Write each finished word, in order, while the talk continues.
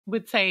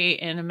would say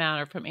in a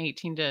matter from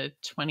 18 to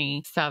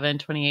 27,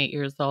 28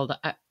 years old,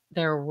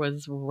 there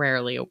was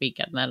rarely a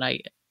weekend that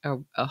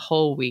a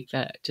whole week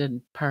that I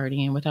did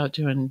partying without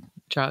doing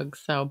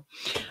drugs. So,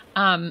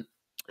 fast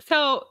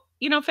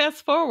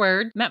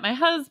forward, met my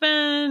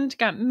husband,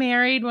 got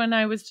married when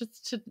I was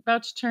just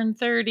about to turn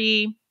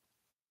 30.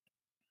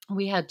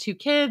 We had 2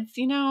 kids,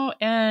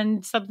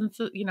 and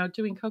substances,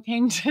 doing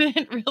cocaine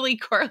didn't really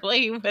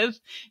correlate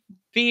with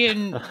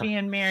being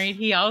married.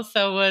 He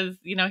also was,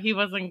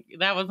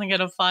 that wasn't going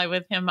to fly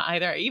with him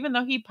either, even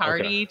though he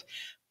partied. Okay.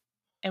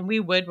 And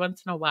we would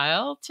once in a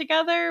while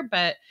together,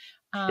 but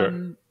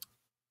Sure.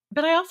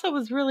 but I also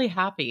was really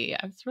happy.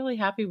 I was really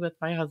happy with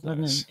my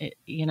husband, Nice.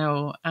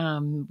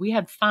 and we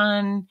had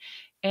fun,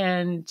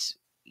 and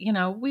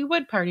we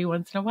would party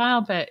once in a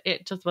while, but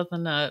it just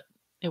wasn't a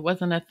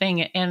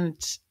thing. And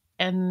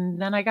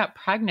then I got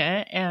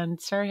pregnant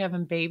and started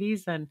having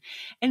babies, and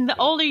the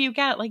older you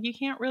get, like, you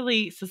can't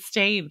really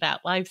sustain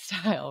that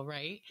lifestyle,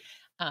 right?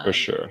 For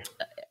sure.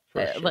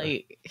 For sure.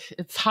 Like,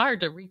 it's hard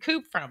to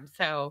recoup from.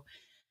 So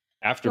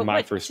After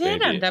my first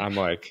baby, I'm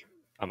like,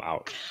 I'm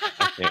out.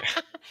 I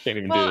can't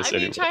even do this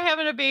anymore. Try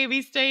having a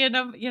baby, stay in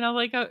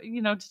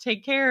to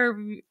take care of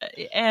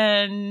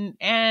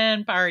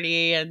and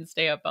party and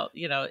stay up.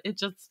 It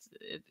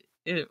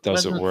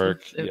doesn't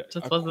work. It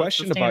just a wasn't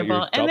question about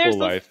your double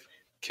life,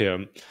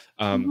 Kim.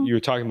 You were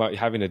talking about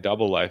having a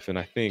double life, and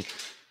I think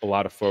a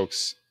lot of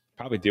folks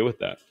probably deal with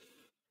that.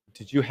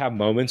 Did you have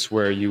moments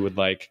where you would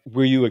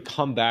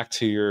come back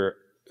to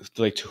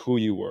to who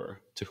you were,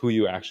 to who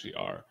you actually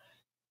are?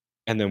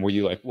 And then were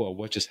you like, whoa,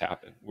 what just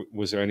happened?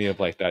 Was there any of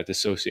that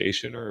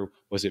dissociation, or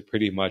was it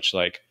pretty much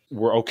like,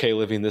 we're okay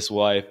living this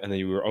life, and then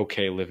you were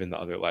okay living the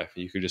other life,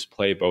 and you could just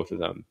play both of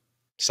them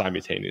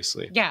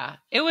simultaneously? Yeah,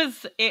 it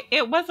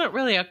wasn't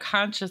really a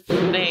conscious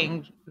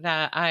thing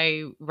that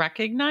I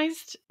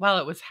recognized while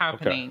it was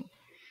happening,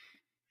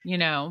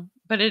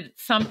 but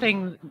it's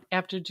something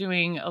after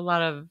doing a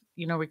lot of,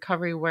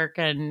 recovery work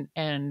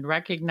and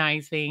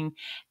recognizing,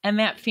 and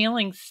that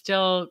feeling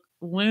still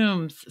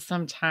looms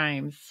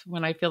sometimes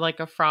when I feel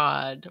like a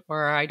fraud,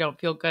 or I don't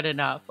feel good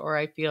enough, or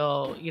I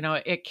feel,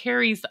 it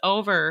carries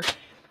over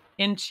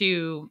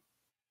into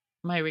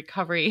my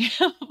recovery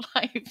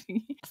life.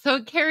 So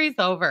it carries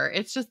over.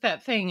 It's just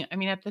that thing. I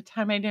mean, at the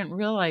time I didn't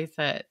realize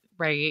it,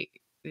 right?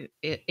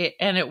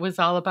 And it was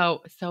all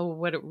about, so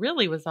what it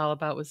really was all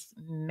about was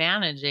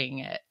managing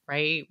it,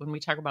 right? When we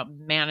talk about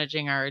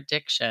managing our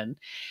addiction,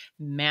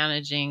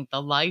 managing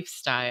the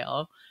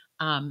lifestyle,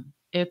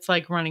 it's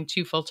like running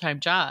 2 full-time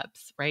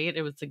jobs, right?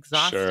 It was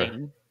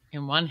exhausting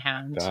in one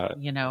hand, where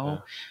you're going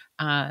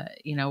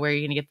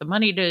to get the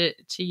money to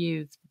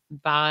use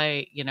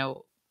by,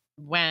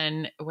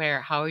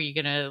 how are you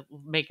going to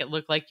make it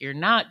look like you're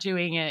not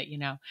doing it,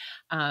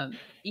 and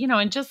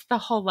just the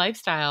whole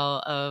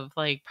lifestyle of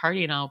like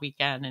partying all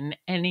weekend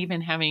and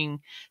even having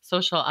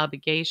social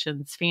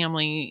obligations,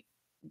 family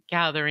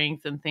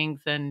gatherings and things,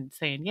 and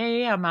saying,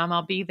 yeah, mom,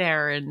 I'll be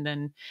there. And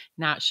then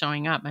not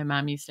showing up. My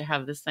mom used to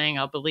have this saying,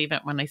 I'll believe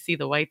it when I see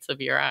the whites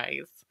of your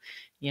eyes.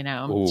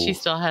 Ooh. She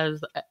still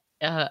has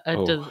I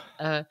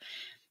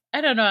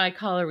don't know, I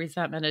call it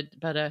resentment,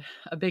 but a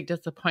big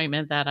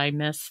disappointment that I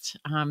missed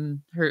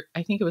her.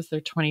 I think it was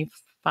their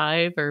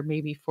 25 or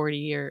maybe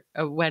 40-year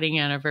wedding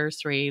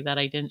anniversary that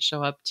I didn't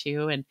show up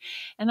to. And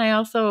I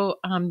also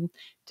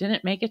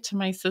didn't make it to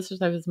my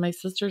sister's. I was my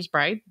sister's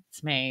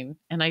bridesmaid,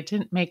 and I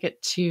didn't make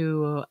it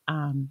to,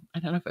 I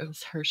don't know if it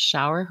was her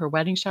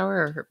wedding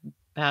shower, or her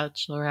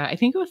bachelorette. I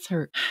think it was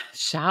her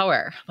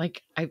shower.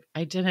 Like,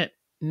 I didn't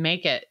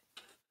make it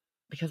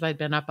because I'd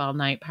been up all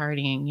night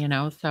partying,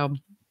 so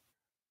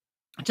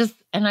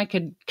and I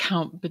could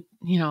count, but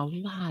a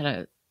lot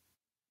of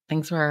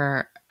things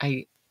where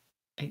I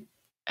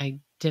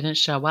didn't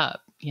show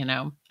up,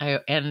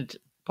 and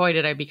boy,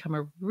 did I become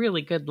a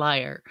really good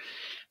liar.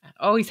 I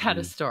always had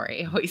a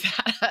story, always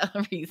had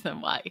a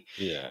reason why.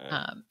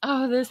 Yeah.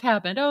 Oh, this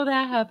happened. Oh,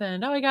 that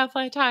happened. Oh, I got a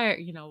flat tire,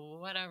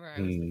 whatever. I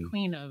was the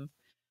queen of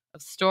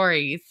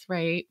stories,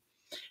 right?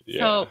 Yeah.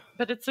 So,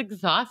 but it's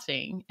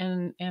exhausting,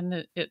 and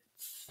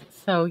it's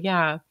so,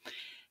 yeah.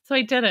 So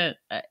I didn't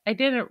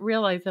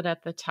realize it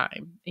at the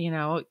time,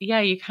 yeah,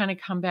 you kind of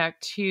come back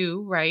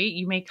to, right?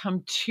 You may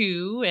come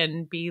to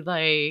and be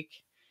like,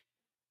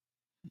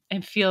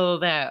 and feel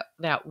that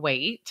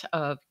weight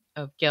of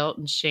guilt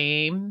and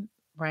shame,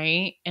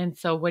 right? And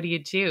so what do you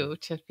do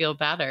to feel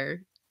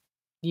better?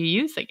 You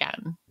use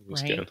again,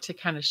 right? To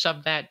kind of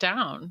shove that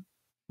down,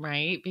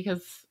 right?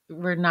 Because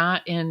we're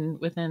not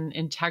within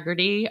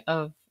integrity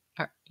of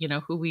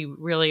who we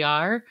really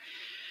are.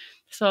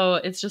 So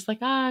it's just like,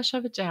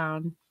 shove it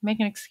down, make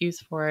an excuse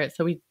for it.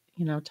 So we,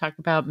 talk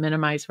about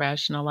minimize,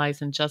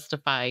 rationalize, and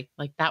justify.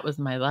 Like, that was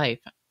my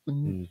life.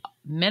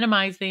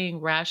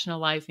 Minimizing,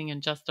 rationalizing,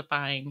 and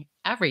justifying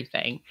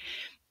everything,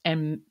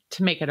 and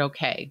to make it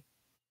okay.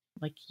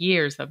 Like,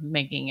 years of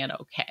making it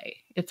okay.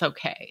 It's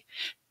okay.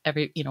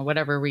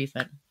 Whatever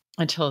reason,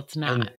 until it's not.